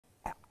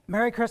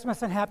Merry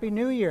Christmas and Happy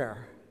New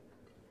Year.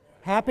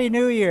 Happy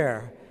New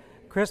Year.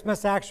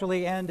 Christmas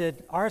actually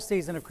ended, our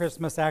season of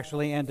Christmas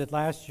actually ended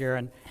last year,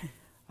 and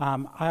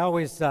I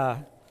always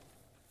thought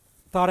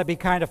it'd be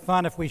kind of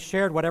fun if we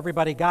shared what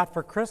everybody got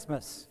for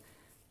Christmas.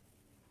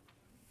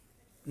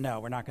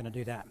 No, we're not going to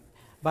do that.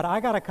 But I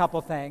got a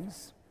couple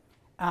things.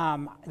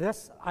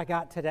 This I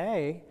got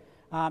today.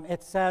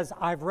 It says,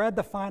 I've read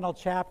the final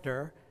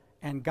chapter,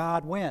 and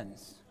God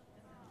wins.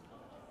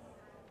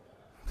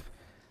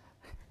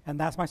 And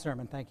that's my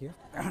sermon, thank you.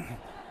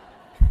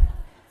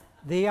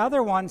 The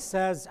other one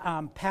says,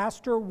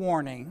 pastor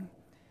warning,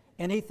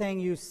 anything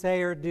you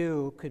say or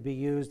do could be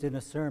used in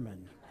a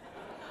sermon.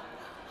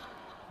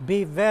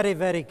 Be very,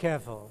 very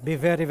careful. Be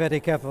very, very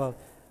careful.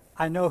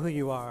 I know who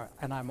you are,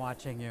 and I'm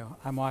watching you.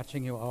 I'm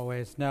watching you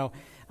always. No,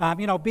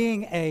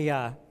 being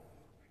a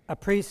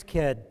priest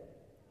kid,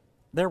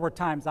 there were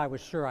times I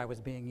was sure I was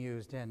being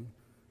used in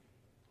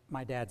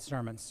my dad's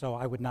sermons, so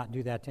I would not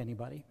do that to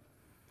anybody.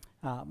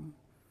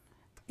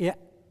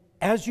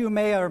 As you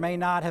may or may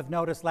not have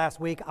noticed last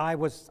week, I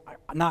was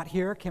not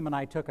here. Kim and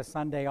I took a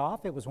Sunday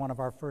off. It was one of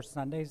our first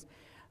Sundays.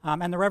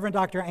 And the Reverend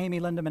Dr. Amy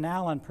Lindemann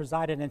Allen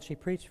presided, and she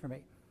preached for me.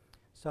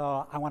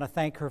 So I want to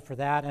thank her for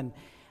that. And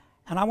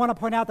I want to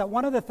point out that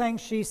one of the things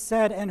she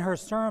said in her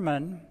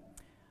sermon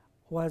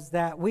was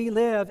that we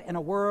live in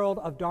a world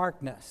of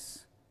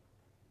darkness,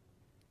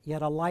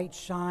 yet a light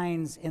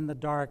shines in the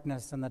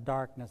darkness, and the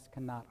darkness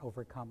cannot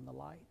overcome the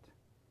light.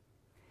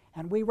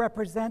 And we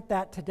represent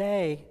that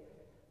today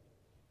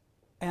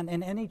and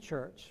in any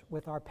church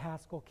with our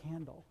Paschal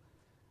candle.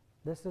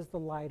 This is the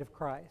light of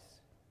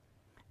Christ.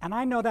 And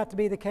I know that to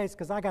be the case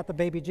because I got the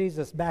baby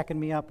Jesus backing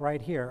me up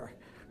right here,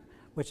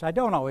 which I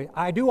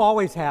do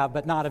always have,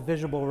 but not a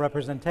visual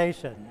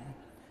representation.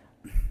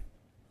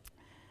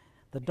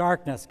 The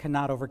darkness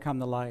cannot overcome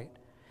the light.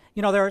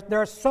 You know,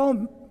 there are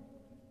so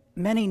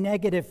many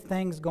negative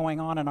things going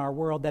on in our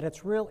world that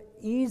it's real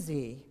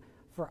easy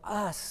for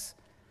us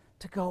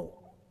to go,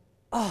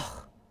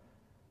 oh.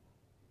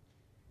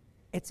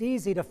 It's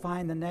easy to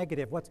find the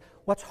negative.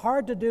 What's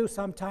hard to do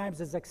sometimes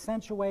is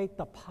accentuate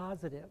the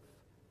positive.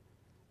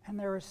 And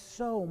there is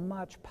so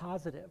much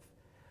positive.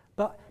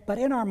 But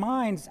in our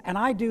minds, and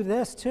I do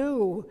this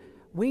too,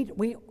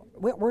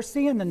 we're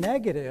seeing the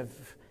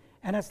negative,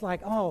 and it's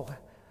like, oh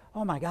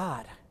my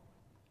God.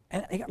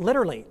 And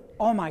literally,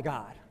 oh my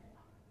God.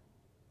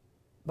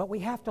 But we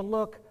have to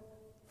look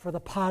for the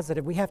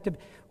positive. We have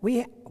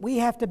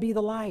to be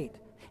the light.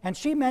 And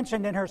she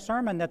mentioned in her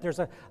sermon that there's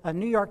a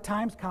New York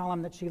Times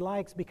column that she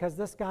likes because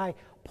this guy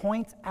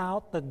points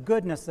out the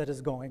goodness that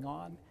is going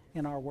on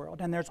in our world.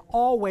 And there's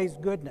always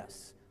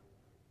goodness.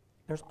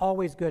 There's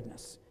always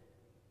goodness.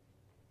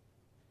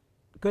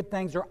 Good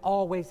things are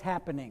always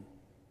happening.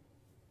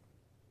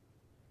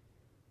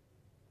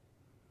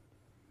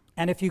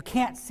 And if you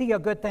can't see a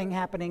good thing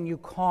happening, you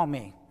call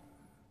me.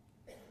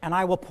 And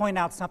I will point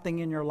out something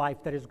in your life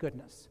that is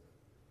goodness.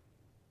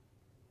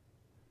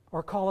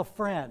 Or call a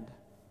friend.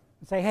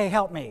 And say, hey,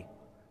 help me.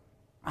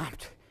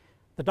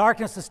 The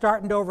darkness is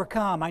starting to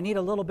overcome. I need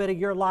a little bit of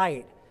your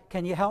light.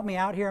 Can you help me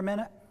out here a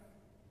minute?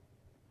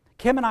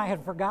 Kim and I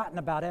had forgotten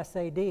about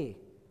SAD,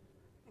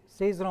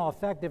 seasonal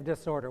affective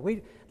disorder.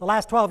 The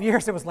last 12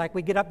 years, it was like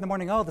we get up in the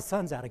morning, oh, the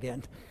sun's out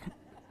again.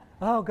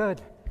 Oh,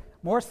 good.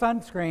 More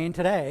sunscreen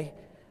today.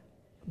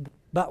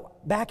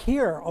 But back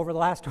here, over the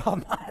last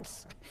 12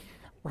 months,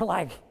 we're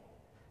like,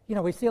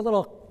 we see a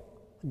little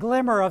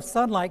glimmer of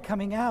sunlight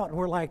coming out, and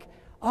we're like,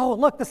 oh,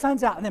 look, the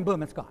sun's out, and then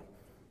boom, it's gone.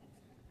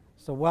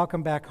 So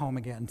welcome back home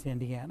again to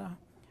Indiana.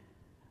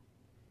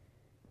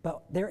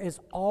 But there is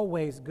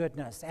always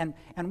goodness, and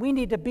we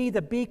need to be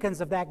the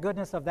beacons of that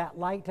goodness, of that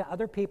light to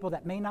other people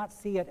that may not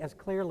see it as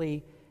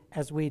clearly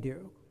as we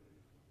do.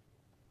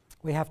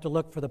 We have to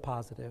look for the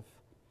positive.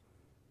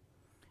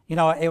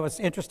 It was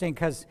interesting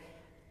because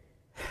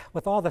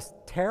with all the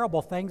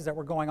terrible things that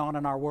were going on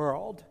in our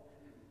world,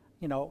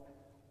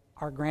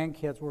 our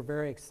grandkids were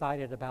very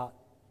excited about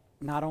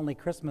not only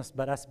Christmas,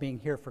 but us being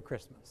here for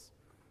Christmas.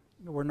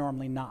 We're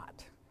normally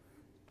not.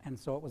 And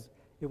so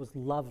it was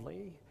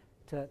lovely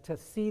to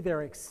see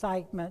their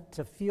excitement,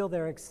 to feel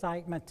their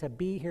excitement, to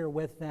be here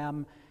with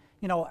them.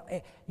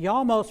 You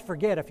almost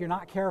forget, if you're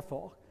not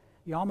careful,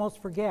 you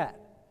almost forget,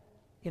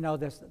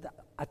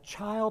 a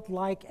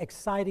childlike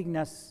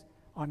excitingness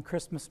on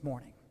Christmas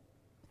morning.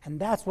 And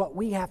that's what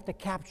we have to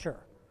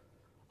capture,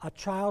 a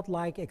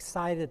childlike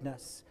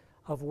excitedness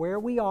of where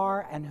we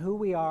are and who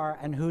we are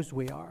and whose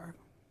we are.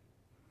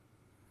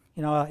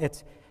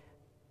 It's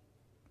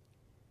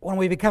when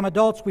we become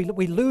adults, we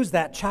lose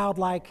that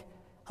childlike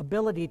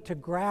ability to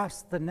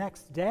grasp the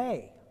next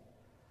day,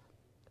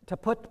 to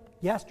put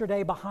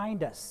yesterday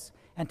behind us,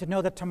 and to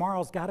know that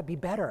tomorrow's got to be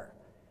better,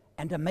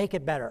 and to make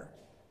it better.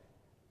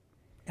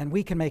 And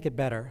we can make it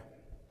better.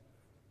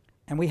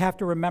 And we have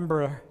to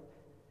remember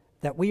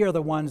that we are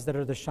the ones that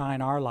are to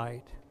shine our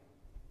light.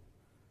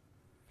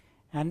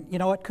 And,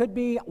 it could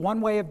be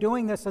one way of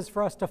doing this is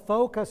for us to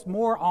focus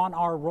more on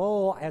our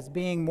role as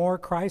being more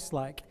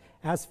Christ-like,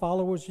 as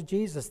followers of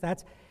Jesus.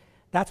 That's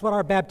what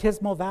our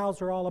baptismal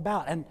vows are all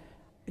about. And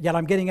yet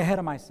I'm getting ahead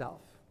of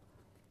myself.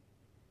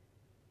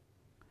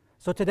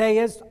 So today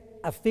is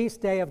a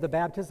feast day of the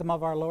baptism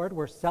of our Lord.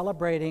 We're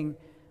celebrating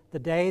the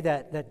day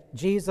that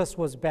Jesus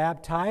was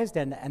baptized,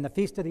 and the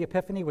Feast of the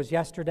Epiphany was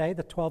yesterday,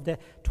 the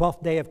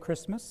 12th day of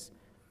Christmas.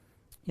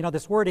 You know,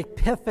 this word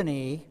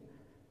epiphany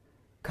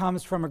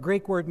comes from a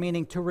Greek word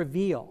meaning to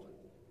reveal.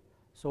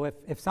 So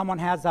if someone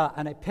has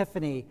an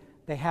epiphany,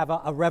 they have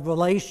a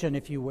revelation,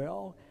 if you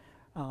will.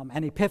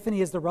 An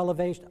epiphany is the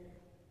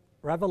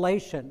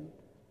revelation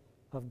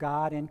of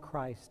God in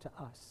Christ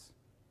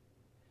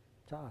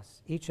to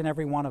us, each and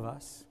every one of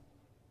us.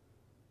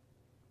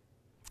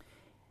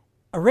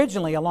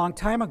 Originally, a long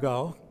time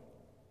ago,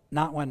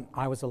 not when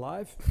I was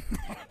alive,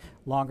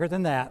 longer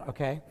than that,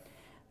 okay?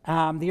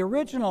 The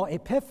original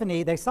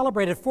Epiphany, they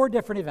celebrated 4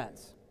 different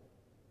events.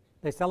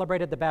 They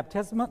celebrated the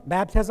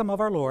baptism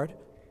of our Lord.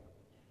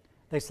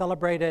 They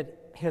celebrated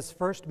his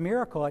first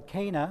miracle at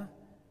Cana,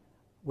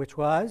 which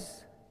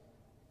was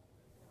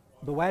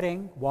the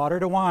wedding, water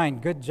to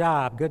wine. Good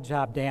job,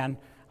 Dan.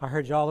 I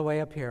heard you all the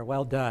way up here.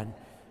 Well done,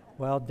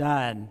 well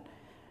done.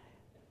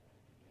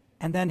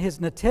 And then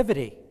his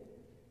nativity,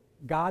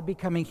 God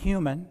becoming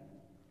human,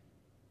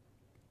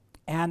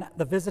 and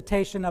the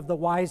visitation of the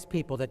wise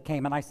people that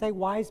came. And I say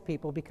wise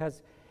people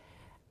because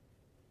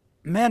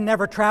men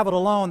never traveled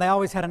alone. They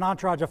always had an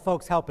entourage of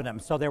folks helping them.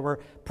 So there were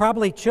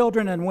probably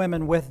children and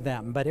women with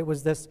them, but it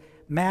was this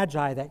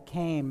magi that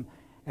came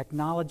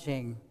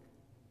acknowledging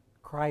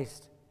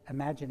Christ,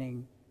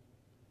 imagining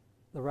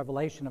the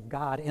revelation of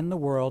God in the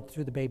world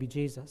through the baby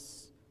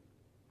Jesus.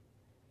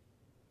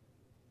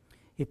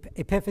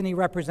 Epiphany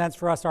represents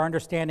for us our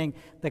understanding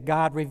that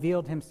God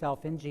revealed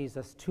himself in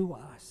Jesus to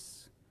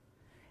us.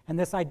 And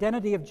this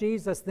identity of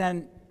Jesus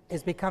then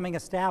is becoming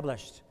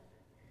established.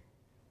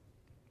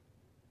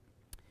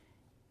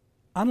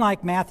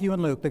 Unlike Matthew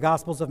and Luke, the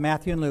Gospels of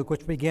Matthew and Luke,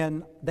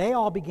 they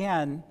all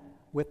begin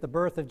with the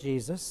birth of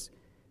Jesus.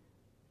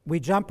 We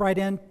jump right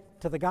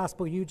into the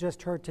gospel you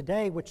just heard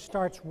today, which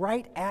starts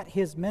right at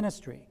his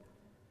ministry.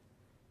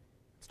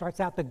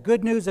 Starts out the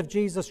good news of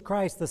Jesus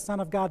Christ, the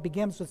Son of God,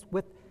 begins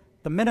with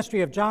the ministry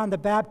of John the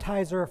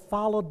Baptizer,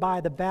 followed by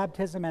the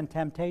baptism and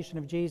temptation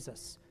of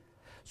Jesus.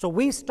 So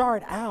we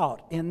start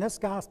out in this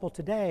gospel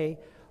today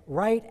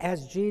right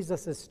as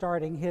Jesus is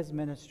starting his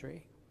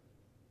ministry.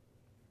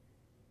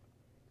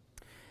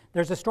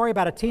 There's a story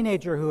about a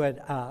teenager who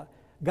had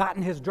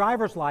gotten his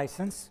driver's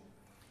license,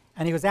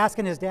 and he was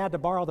asking his dad to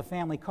borrow the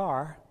family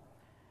car.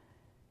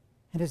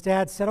 And his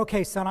dad said,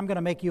 "Okay, son, I'm going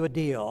to make you a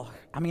deal."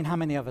 I mean, how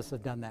many of us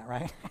have done that,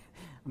 right?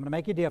 I'm going to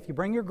make you a deal. If you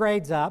bring your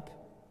grades up,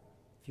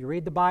 if you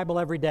read the Bible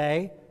every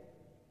day,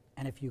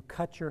 and if you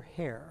cut your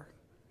hair,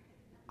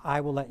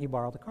 I will let you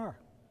borrow the car.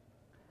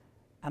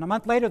 And a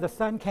month later, the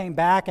son came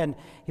back, and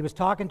he was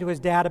talking to his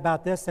dad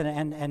about this,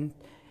 and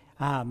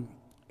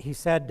he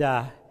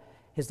said,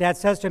 his dad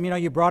says to him,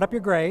 "You brought up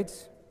your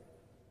grades,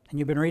 and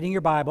you've been reading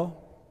your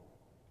Bible."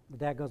 The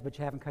dad goes, "But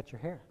you haven't cut your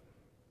hair."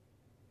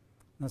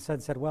 And the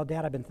son said, "Well,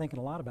 Dad, I've been thinking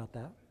a lot about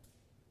that.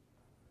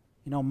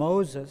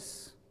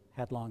 Moses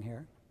had long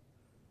hair.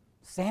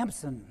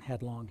 Samson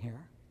had long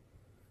hair.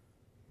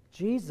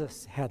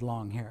 Jesus had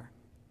long hair."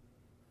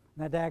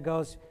 And the dad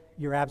goes,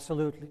 "You're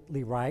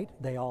absolutely right.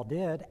 They all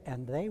did,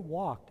 and they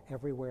walked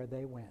everywhere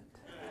they went."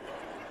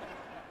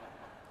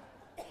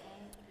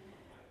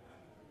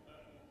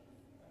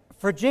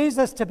 For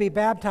Jesus to be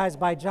baptized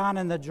by John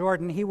in the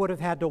Jordan, he would have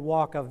had to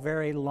walk a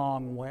very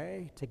long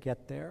way to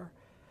get there,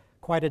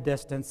 quite a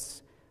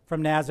distance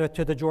from Nazareth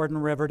to the Jordan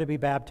River to be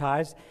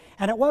baptized.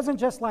 And it wasn't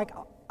just like,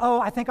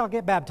 "Oh, I think I'll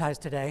get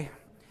baptized today,"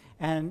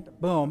 and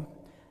boom.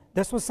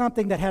 This was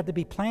something that had to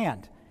be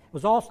planned.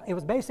 It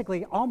was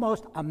basically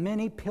almost a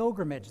mini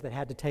pilgrimage that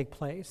had to take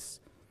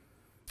place.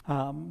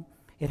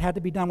 It had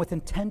to be done with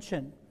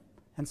intention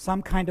and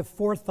some kind of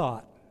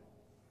forethought.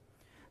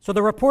 So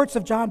the reports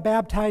of John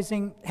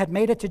baptizing had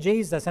made it to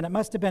Jesus, and it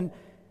must have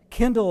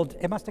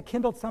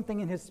kindled something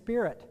in his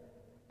spirit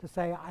to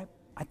say,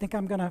 I think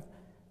I'm going to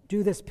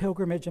do this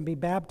pilgrimage and be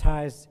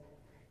baptized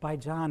by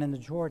John in the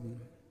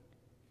Jordan.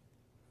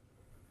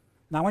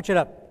 Now I want you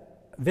to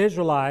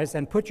visualize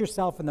and put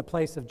yourself in the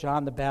place of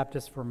John the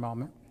Baptist for a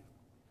moment.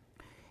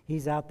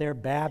 He's out there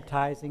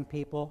baptizing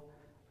people,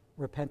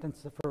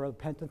 repentance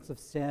of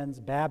sins,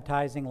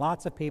 baptizing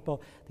lots of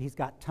people. He's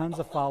got tons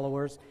of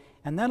followers.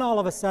 And then all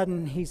of a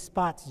sudden, he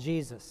spots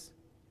Jesus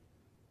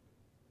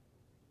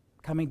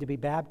coming to be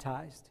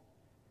baptized.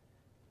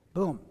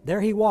 Boom,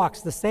 there he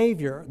walks, the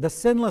Savior, the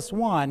sinless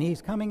one.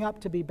 He's coming up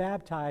to be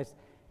baptized.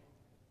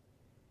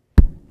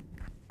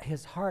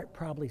 His heart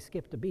probably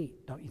skipped a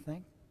beat, don't you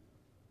think?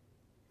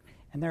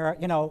 And there are,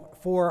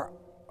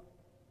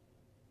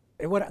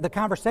 the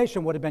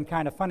conversation would have been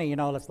kind of funny,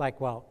 it's like,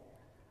 well,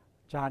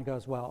 John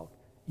goes, "Well,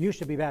 you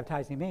should be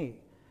baptizing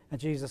me." And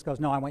Jesus goes,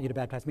 "No, I want you to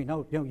baptize me."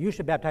 No, you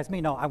should baptize me."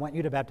 "No, I want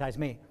you to baptize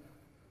me."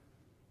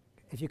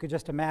 If you could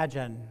just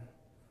imagine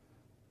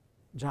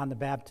John the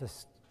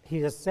Baptist,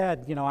 he has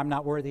said, "I'm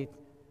not worthy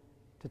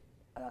to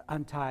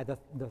untie the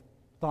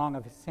thong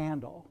of his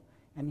sandal."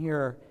 And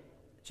here,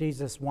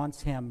 Jesus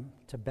wants him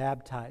to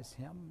baptize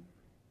him.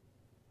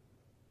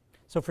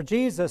 So for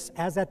Jesus,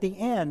 as at the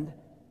end,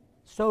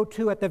 so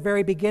too at the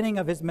very beginning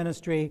of his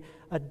ministry,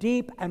 a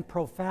deep and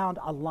profound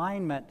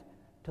alignment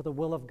to the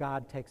will of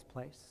God takes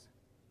place.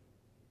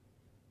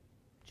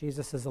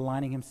 Jesus is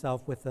aligning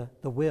himself with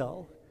the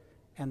will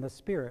and the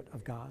Spirit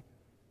of God.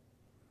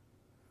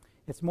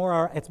 It's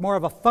more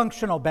of a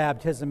functional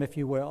baptism, if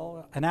you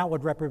will, an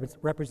outward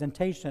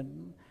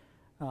representation,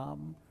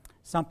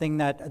 something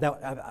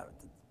that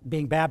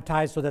being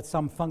baptized so that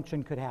some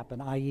function could happen,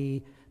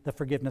 i.e., the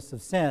forgiveness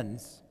of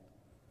sins.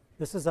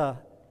 This is a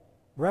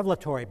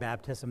revelatory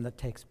baptism that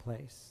takes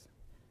place.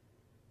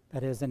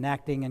 That is,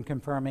 enacting and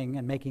confirming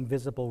and making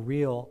visible,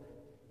 real,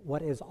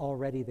 what is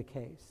already the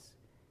case.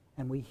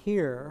 And we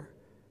hear,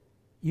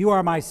 "You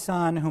are my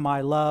Son, whom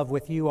I love.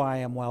 With you I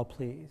am well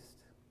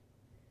pleased."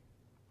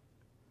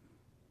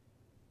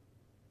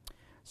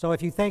 So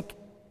if you think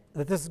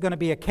that this is going to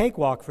be a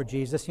cakewalk for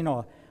Jesus,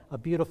 a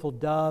beautiful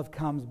dove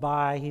comes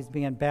by, he's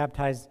being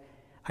baptized.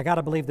 I got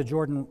to believe the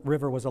Jordan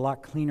River was a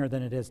lot cleaner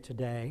than it is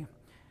today.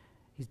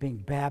 He's being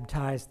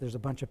baptized. There's a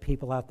bunch of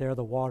people out there.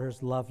 The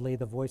water's lovely.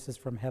 The voices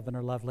from heaven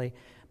are lovely.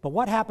 But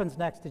what happens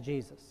next to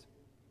Jesus?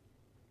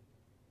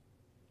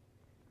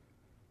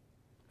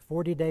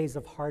 40 days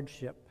of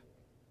hardship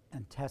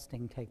and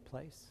testing take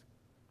place.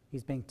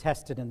 He's being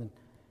tested and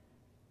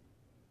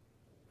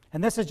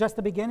this is just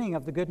the beginning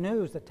of the good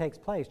news that takes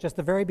place, just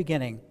the very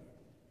beginning.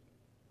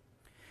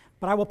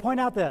 But I will point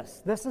out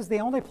this. This is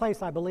the only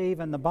place, I believe,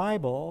 in the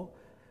Bible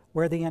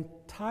where the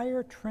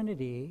entire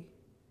Trinity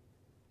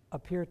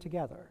appear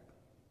together.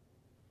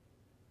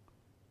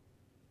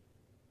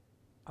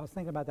 I was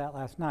thinking about that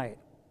last night.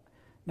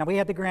 Now, we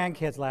had the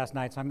grandkids last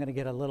night, so I'm going to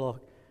get a little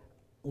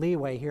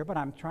leeway here, but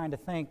I'm trying to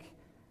think.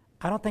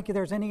 I don't think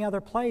there's any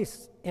other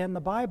place in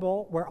the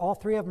Bible where all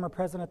three of them are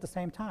present at the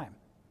same time.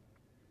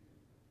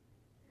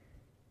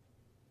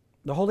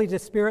 The Holy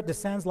Spirit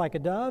descends like a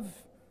dove.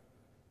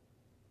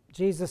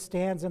 Jesus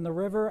stands in the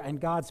river, and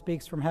God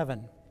speaks from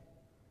heaven.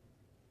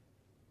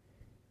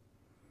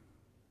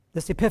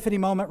 This Epiphany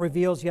moment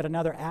reveals yet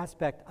another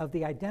aspect of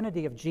the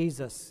identity of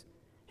Jesus,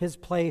 his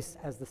place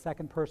as the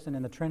second person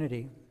in the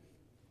Trinity.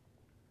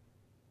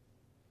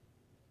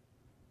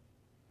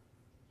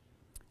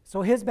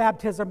 So his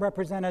baptism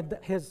represented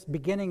his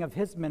beginning of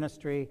his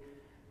ministry.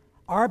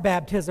 Our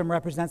baptism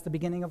represents the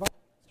beginning of our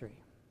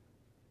ministry.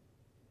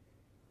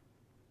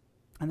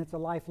 And it's a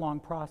lifelong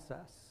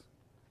process.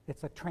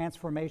 It's a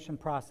transformation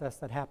process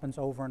that happens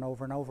over and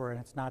over and over, and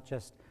it's not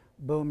just,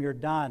 boom, you're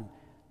done.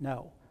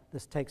 No,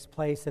 this takes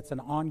place. It's an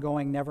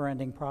ongoing,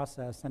 never-ending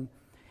process. And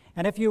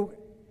if you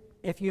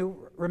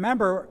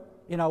remember,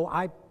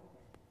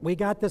 we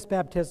got this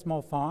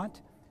baptismal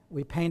font.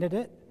 We painted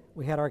it.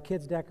 We had our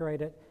kids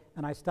decorate it,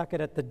 and I stuck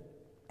it at the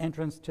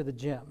entrance to the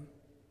gym.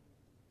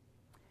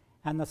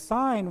 And the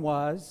sign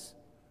was,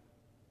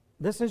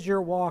 this is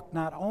your walk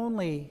not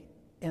only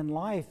in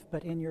life,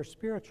 but in your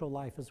spiritual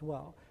life as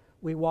well.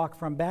 We walk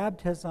from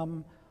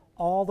baptism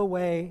all the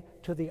way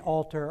to the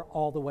altar,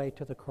 all the way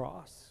to the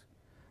cross.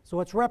 So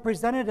it's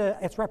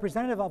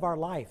representative of our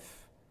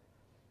life.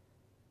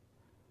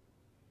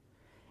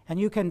 And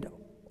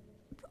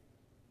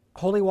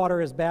holy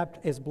water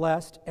is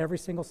blessed every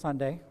single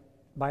Sunday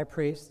by a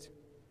priest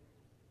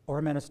or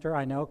a minister.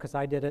 I know because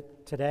I did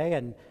it today,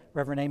 and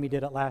Reverend Amy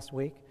did it last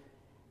week.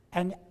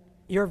 And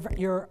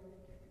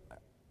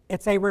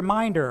it's a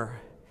reminder.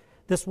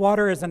 This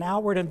water is an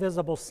outward and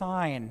visible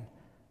sign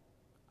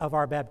of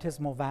our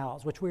baptismal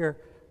vows, which you're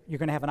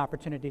going to have an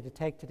opportunity to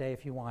take today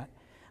if you want.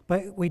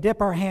 But we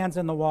dip our hands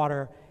in the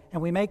water,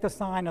 and we make the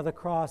sign of the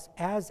cross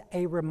as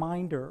a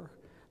reminder,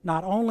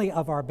 not only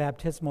of our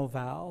baptismal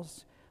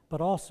vows,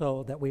 but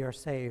also that we are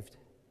saved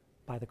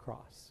by the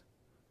cross.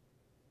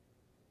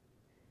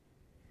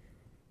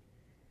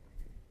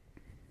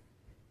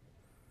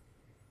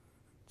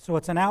 So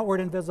it's an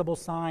outward and visible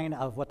sign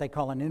of what they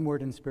call an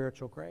inward and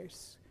spiritual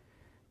grace.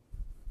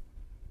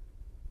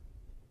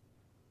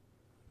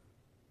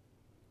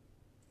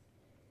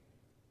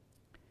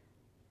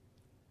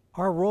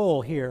 Our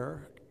role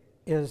here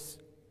is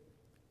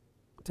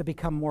to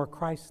become more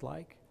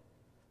Christ-like.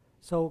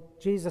 So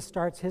Jesus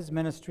starts his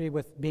ministry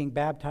with being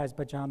baptized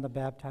by John the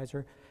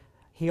Baptizer.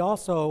 He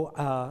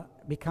also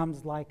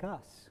becomes like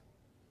us.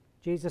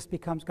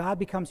 God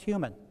becomes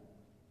human.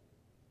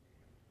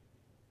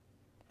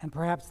 And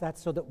perhaps that's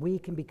so that we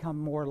can become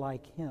more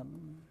like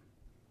him.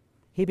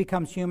 He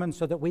becomes human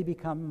so that we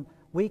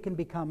can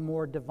become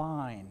more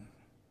divine.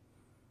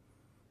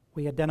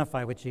 We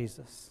identify with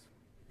Jesus.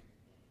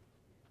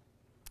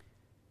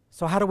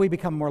 So how do we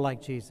become more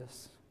like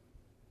Jesus?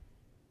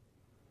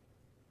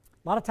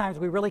 A lot of times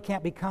we really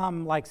can't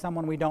become like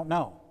someone we don't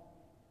know.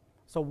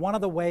 So one of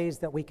the ways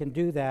that we can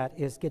do that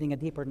is getting a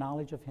deeper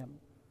knowledge of him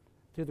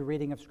through the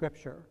reading of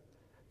Scripture,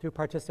 through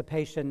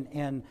participation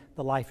in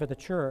the life of the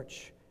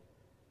church.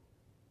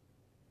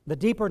 The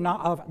deeper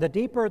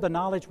the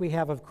knowledge we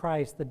have of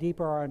Christ, the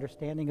deeper our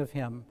understanding of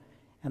him,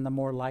 and the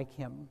more like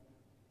him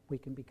we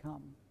can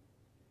become.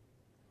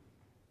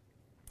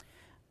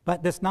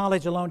 But this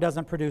knowledge alone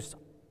doesn't produce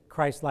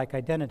Christ-like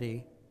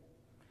identity.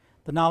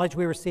 The knowledge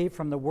we receive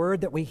from the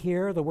Word that we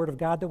hear, the Word of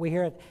God that we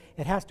hear,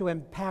 it has to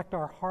impact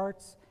our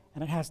hearts,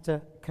 and it has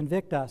to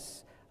convict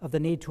us of the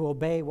need to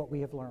obey what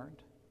we have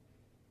learned.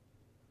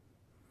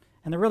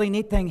 And the really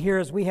neat thing here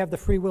is we have the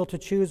free will to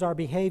choose our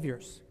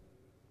behaviors,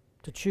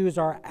 to choose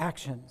our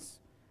actions,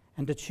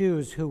 and to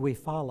choose who we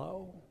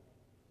follow.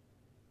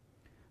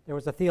 There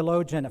was a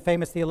theologian, a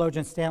famous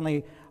theologian,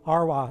 Stanley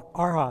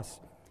Arhas.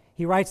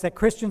 He writes that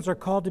Christians are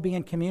called to be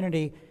in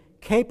community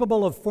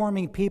capable of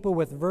forming people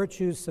with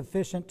virtues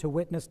sufficient to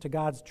witness to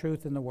God's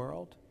truth in the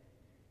world.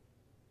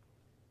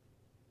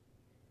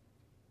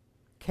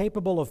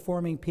 Capable of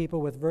forming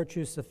people with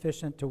virtues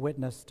sufficient to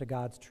witness to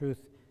God's truth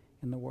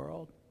in the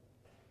world.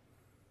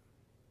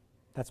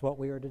 That's what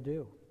we are to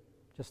do,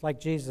 just like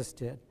Jesus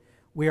did.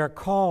 We are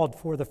called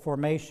for the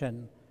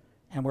formation,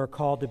 and we're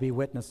called to be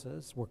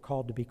witnesses. We're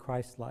called to be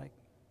Christ-like.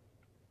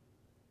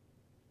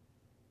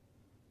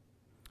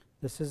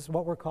 This is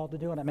what we're called to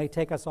do, and it may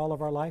take us all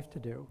of our life to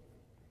do.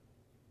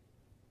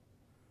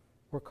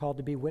 We're called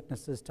to be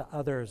witnesses to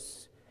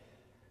others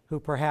who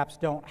perhaps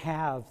don't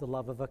have the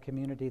love of a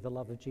community, the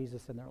love of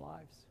Jesus in their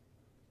lives.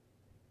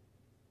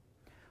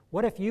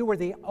 What if you were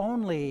the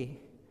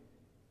only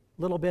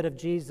little bit of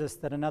Jesus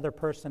that another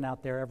person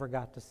out there ever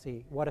got to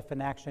see? What if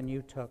an action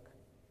you took?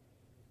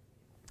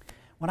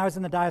 When I was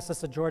in the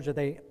Diocese of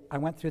Georgia, I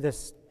went through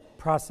this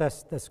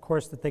process, this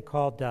course that they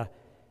called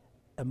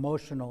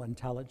emotional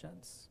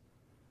intelligence.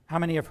 How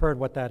many have heard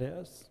what that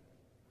is?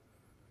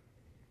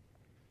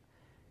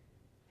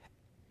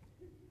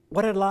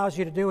 What it allows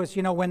you to do is,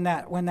 when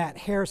that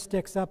hair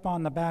sticks up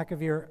on the back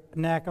of your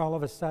neck all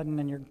of a sudden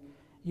and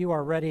you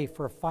are ready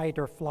for fight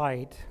or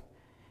flight,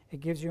 it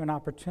gives you an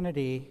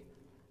opportunity,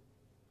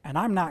 and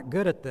I'm not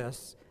good at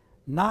this,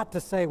 not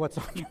to say what's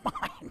on your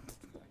mind.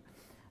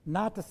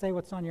 Not to say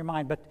what's on your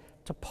mind, but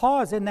to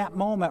pause in that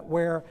moment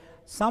where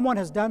someone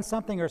has done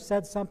something or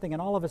said something,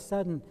 and all of a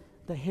sudden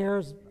the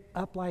hair's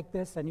up like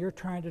this, and you're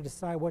trying to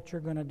decide what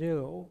you're going to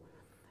do.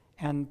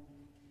 And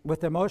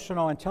with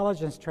emotional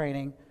intelligence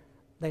training,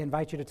 they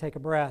invite you to take a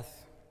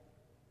breath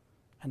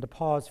and to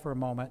pause for a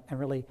moment and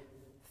really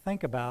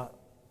think about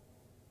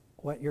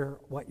what you're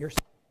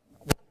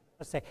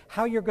say,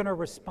 how you're going to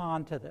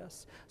respond to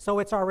this. So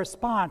it's our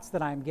response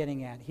that I'm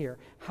getting at here.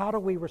 How do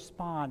we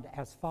respond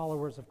as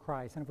followers of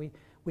Christ? And if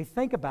we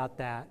think about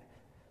that,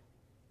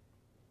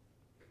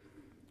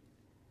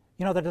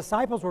 the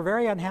disciples were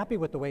very unhappy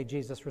with the way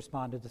Jesus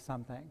responded to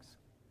some things.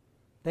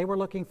 They were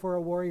looking for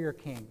a warrior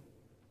king.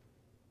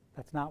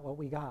 That's not what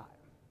we got.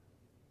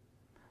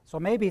 So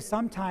maybe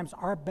sometimes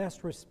our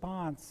best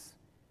response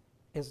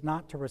is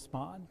not to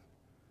respond.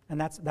 And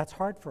that's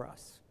hard for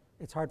us.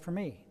 It's hard for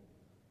me.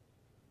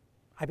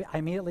 I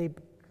immediately,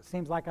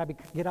 seems like I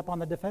get up on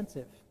the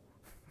defensive.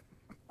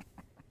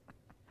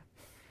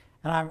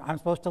 And I'm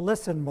supposed to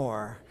listen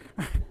more.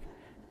 I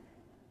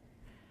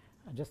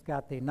just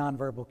got the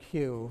nonverbal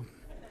cue.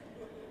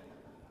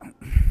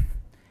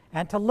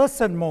 And to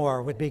listen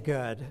more would be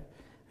good.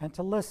 And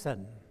to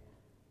listen.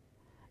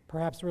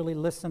 Perhaps really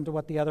listen to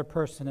what the other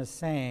person is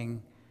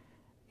saying.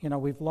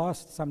 We've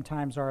lost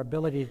sometimes our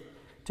ability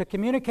to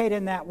communicate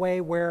in that way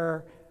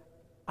where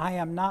I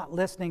am not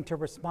listening to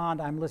respond,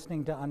 I'm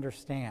listening to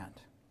understand,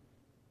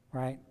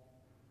 right?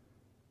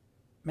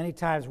 Many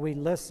times we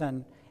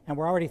listen and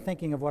we're already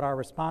thinking of what our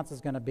response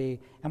is going to be,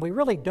 and we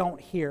really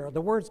don't hear.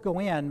 The words go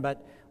in,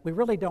 but we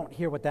really don't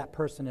hear what that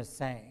person is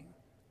saying.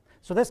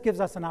 So this gives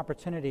us an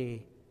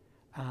opportunity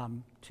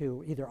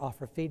to either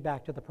offer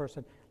feedback to the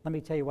person. Let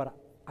me tell you what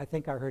I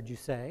think I heard you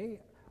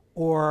say,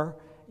 or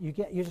you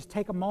just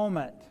take a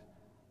moment.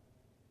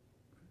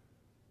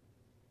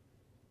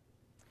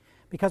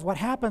 Because what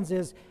happens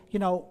is,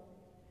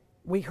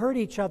 we hurt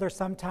each other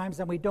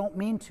sometimes and we don't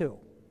mean to.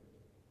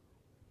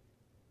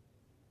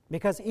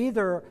 Because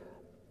either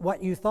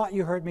what you thought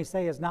you heard me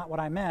say is not what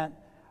I meant,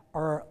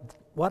 or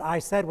what I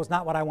said was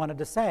not what I wanted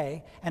to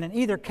say, and in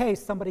either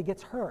case, somebody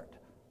gets hurt.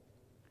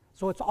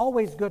 So it's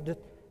always good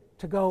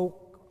to go,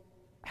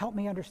 help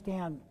me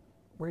understand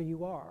where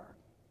you are.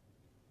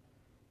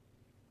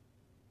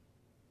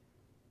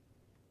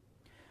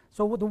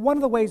 So one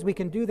of the ways we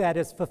can do that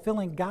is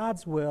fulfilling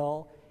God's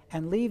will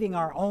and leaving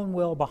our own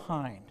will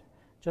behind,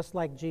 just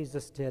like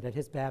Jesus did at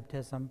his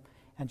baptism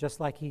and just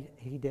like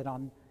he did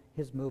on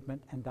his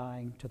movement and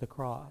dying to the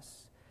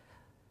cross.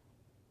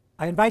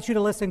 I invite you to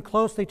listen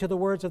closely to the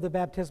words of the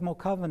baptismal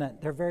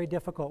covenant. They're very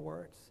difficult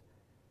words.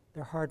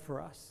 They're hard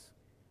for us.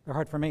 They're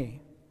hard for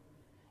me.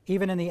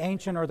 Even in the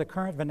ancient or the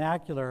current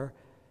vernacular,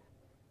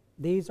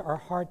 these are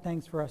hard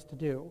things for us to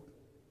do.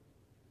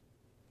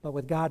 But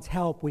with God's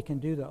help, we can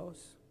do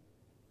those.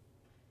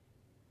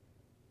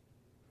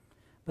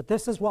 But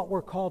this is what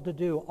we're called to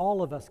do,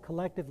 all of us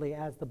collectively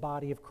as the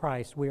body of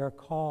Christ. We are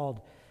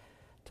called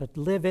to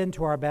live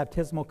into our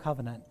baptismal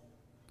covenant,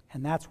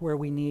 and that's where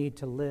we need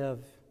to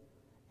live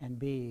and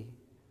be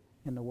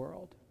in the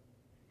world.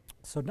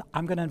 So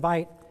I'm going to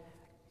invite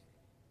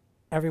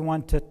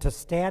everyone to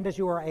stand as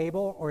you are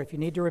able, or if you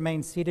need to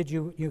remain seated,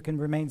 you can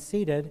remain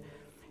seated,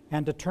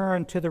 and to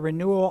turn to the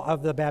renewal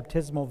of the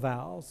baptismal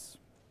vows.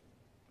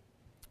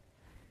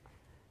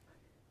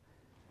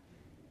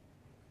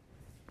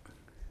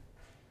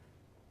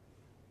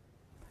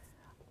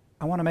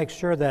 I want to make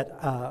sure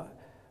that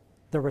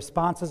the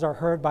responses are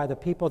heard by the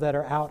people that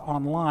are out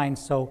online,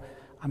 so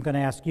I'm going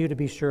to ask you to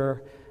be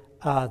sure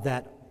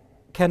that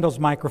Kendall's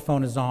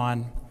microphone is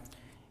on,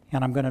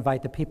 and I'm going to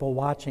invite the people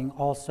watching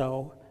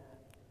also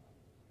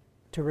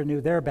to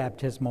renew their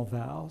baptismal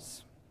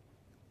vows.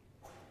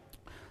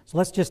 So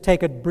let's just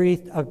take a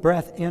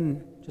breath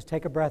in. Just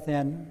take a breath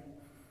in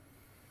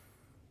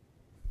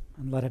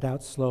and let it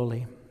out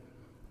slowly.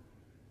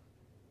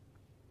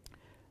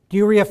 Do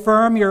you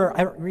reaffirm your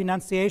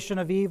renunciation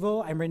of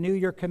evil and renew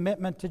your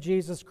commitment to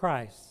Jesus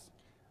Christ?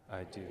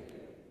 I do.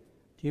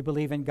 Do you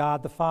believe in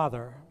God the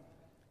Father?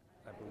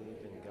 I believe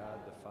in God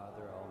the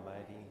Father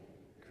Almighty,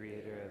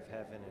 creator of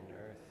heaven and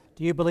earth.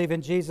 Do you believe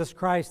in Jesus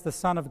Christ, the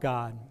Son of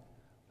God?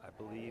 I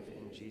believe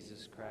in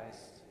Jesus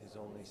Christ, his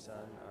only Son,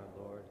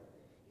 our Lord.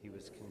 He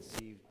was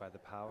conceived by the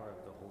power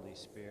of the Holy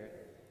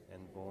Spirit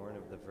and born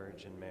of the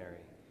Virgin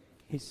Mary.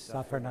 He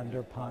suffered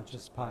under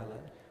Pontius Pilate,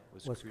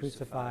 was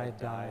crucified,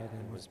 died,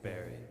 and was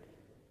buried.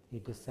 He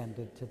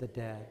descended to the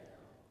dead.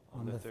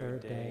 On the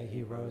third day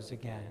he rose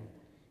again.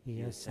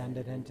 He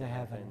ascended into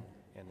heaven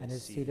and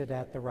is seated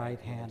at the right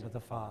hand of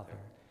the Father.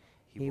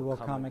 He will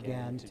come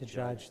again to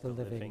judge the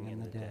living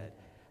and the dead.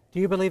 Do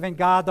you believe in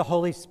God the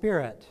Holy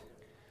Spirit?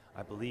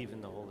 I believe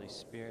in the Holy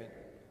Spirit,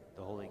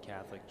 the Holy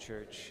Catholic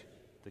Church,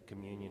 the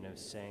communion of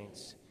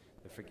saints,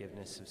 the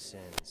forgiveness of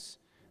sins,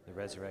 the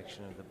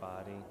resurrection of the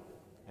body,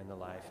 and the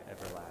life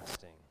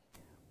everlasting.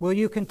 Will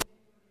you continue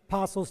the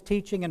apostles'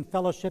 teaching and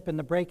fellowship in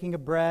the breaking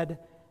of bread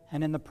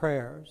and in the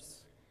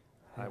prayers?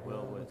 I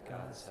will with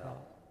God's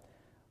help.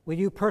 Will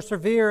you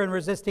persevere in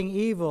resisting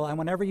evil, and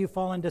whenever you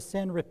fall into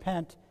sin,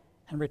 repent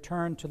and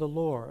return to the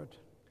Lord?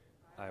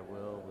 I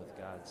will with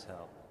God's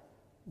help.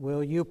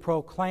 Will you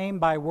proclaim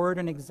by word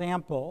and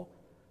example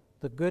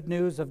the good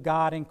news of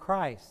God in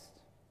Christ?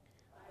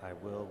 I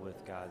will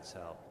with God's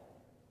help.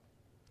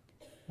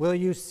 Will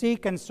you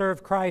seek and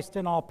serve Christ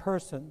in all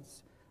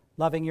persons,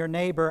 loving your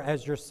neighbor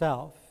as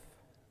yourself?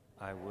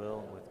 I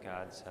will with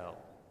God's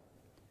help.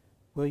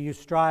 Will you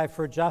strive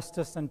for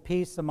justice and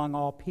peace among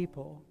all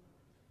people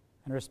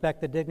and respect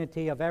the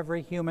dignity of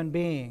every human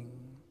being?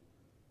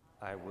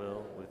 I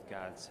will with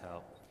God's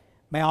help.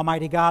 May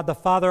Almighty God, the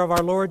Father of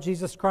our Lord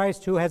Jesus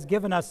Christ, who has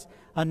given us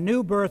a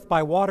new birth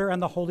by water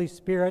and the Holy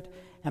Spirit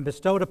and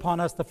bestowed upon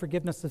us the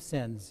forgiveness of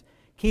sins,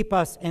 keep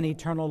us in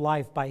eternal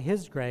life by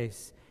his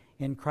grace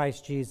in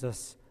Christ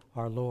Jesus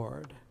our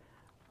Lord.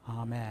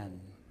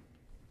 Amen.